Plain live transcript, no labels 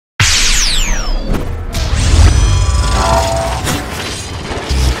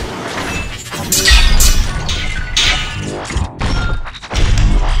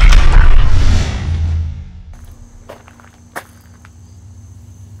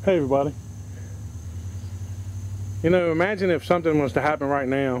Hey everybody. You know, imagine if something was to happen right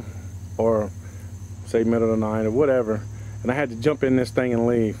now, or say middle of the night or whatever, and I had to jump in this thing and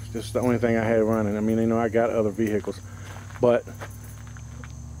leave. This is the only thing I had running. I mean, you know, I got other vehicles, but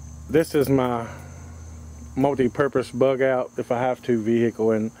this is my multi-purpose bug out if I have to vehicle,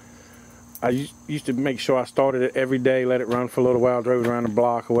 and I used to make sure I started it every day, let it run for a little while, drove it around the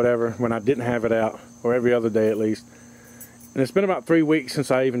block or whatever when I didn't have it out, or every other day at least. And it's been about 3 weeks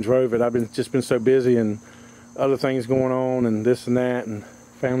since I even drove it. I've just been so busy and other things going on and this and that and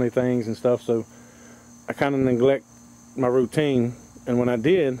family things and stuff, so I kind of neglect my routine. And when I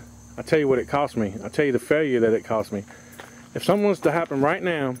did, I tell you what it cost me. I tell you the failure that it cost me. If something was to happen right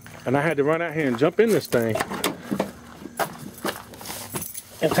now and I had to run out here and jump in this thing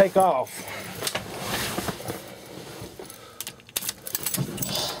and take off,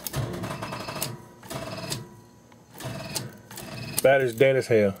 battery's dead as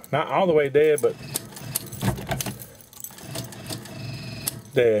hell. Not all the way dead, but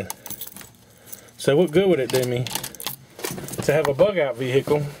dead. So what good would it do me to have a bug out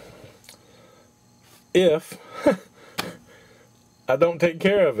vehicle if I don't take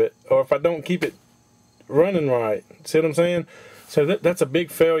care of it, or if I don't keep it running right? See what I'm saying? So that's a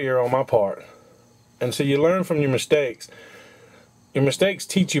big failure on my part. And so you learn from your mistakes. Your mistakes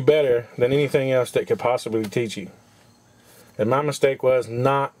teach you better than anything else that could possibly teach you. And my mistake was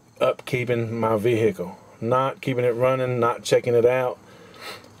not upkeeping my vehicle, not keeping it running, not checking it out,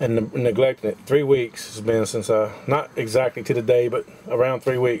 and neglecting it. 3 weeks has been since not exactly to the day, but around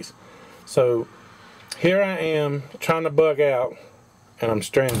 3 weeks. So here I am trying to bug out, and I'm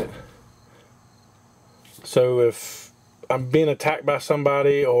stranded. So if I'm being attacked by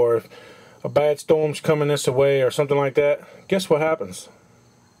somebody, or if a bad storm's coming this way or something like that, guess what happens?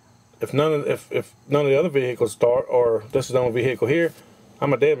 If none of the other vehicles start, or this is the only vehicle here,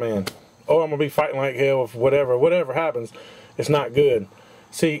 I'm a dead man. Or I'm gonna be fighting like hell with whatever happens. It's not good.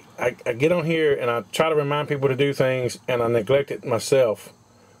 See, I get on here and I try to remind people to do things, and I neglect it myself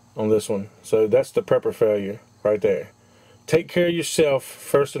on this one. So that's the prepper failure right there. Take care of yourself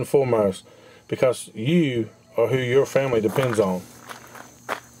first and foremost, because you are who your family depends on.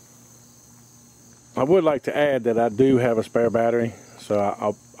 I would like to add that I do have a spare battery,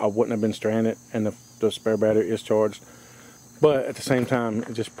 so I wouldn't have been stranded, and the spare battery is charged. But at the same time,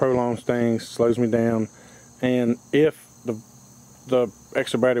 it just prolongs things, slows me down. And if the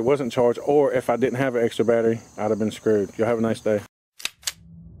extra battery wasn't charged, or if I didn't have an extra battery, I'd have been screwed. Y'all have a nice day.